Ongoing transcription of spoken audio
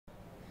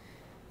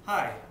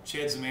Hi,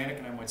 Chad Zimanek,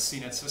 and I'm with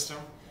CNET System.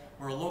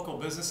 We're a local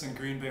business in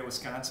Green Bay,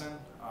 Wisconsin.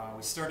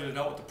 We started it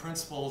out with the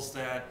principles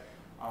that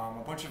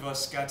a bunch of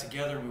us got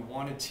together and we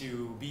wanted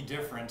to be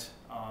different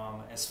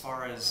as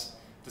far as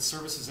the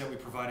services that we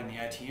provide in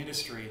the IT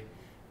industry,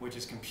 which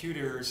is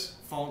computers,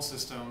 phone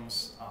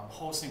systems,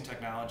 hosting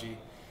technology.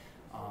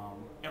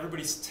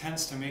 Everybody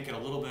tends to make it a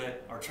little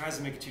bit, or tries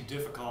to make it too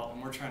difficult,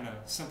 and we're trying to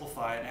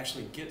simplify it and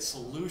actually get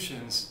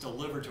solutions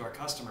delivered to our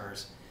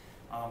customers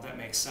that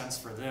make sense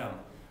for them.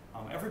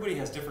 Everybody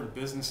has different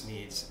business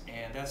needs,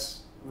 and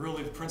that's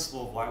really the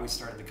principle of why we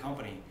started the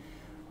company.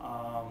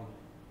 Our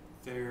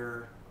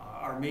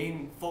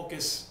main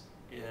focus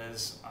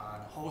is on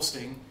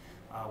hosting.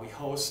 We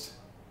host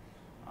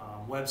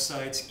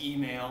websites,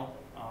 email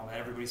that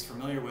everybody's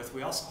familiar with.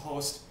 We also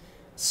host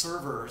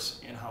servers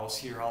in-house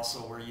here also,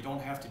 where you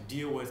don't have to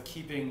deal with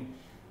keeping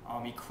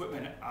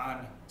equipment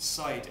on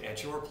site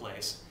at your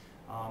place.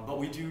 But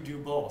we do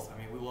both. I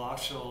mean, we will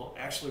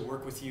actually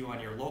work with you on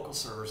your local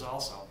servers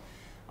also.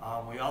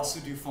 We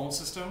also do phone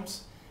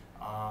systems.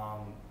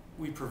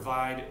 We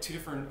provide two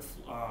different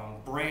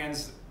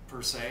brands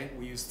per se.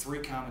 We use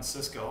 3Com and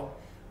Cisco.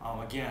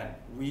 Again,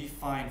 we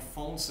find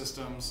phone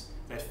systems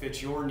that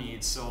fit your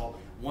needs, so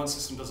one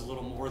system does a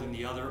little more than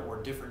the other,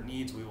 or different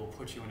needs, we will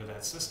put you into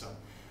that system.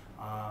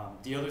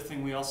 The other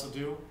thing we also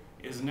do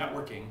is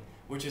networking,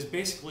 which is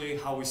basically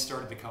how we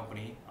started the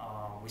company.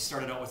 We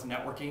started out with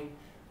networking,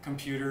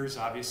 computers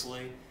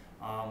obviously.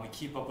 We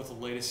keep up with the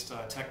latest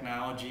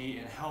technology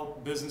and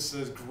help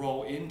businesses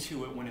grow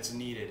into it when it's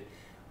needed.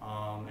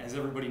 As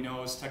everybody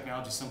knows,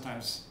 technology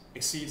sometimes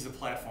exceeds the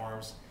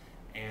platforms,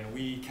 and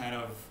we kind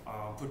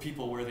of put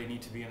people where they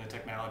need to be in the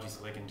technology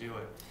so they can do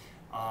it.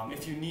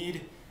 If you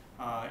need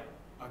a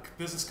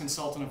business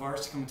consultant of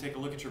ours to come and take a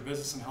look at your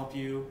business and help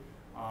you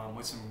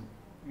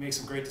make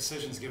some great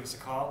decisions, give us a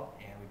call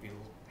and we'd be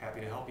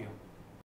happy to help you.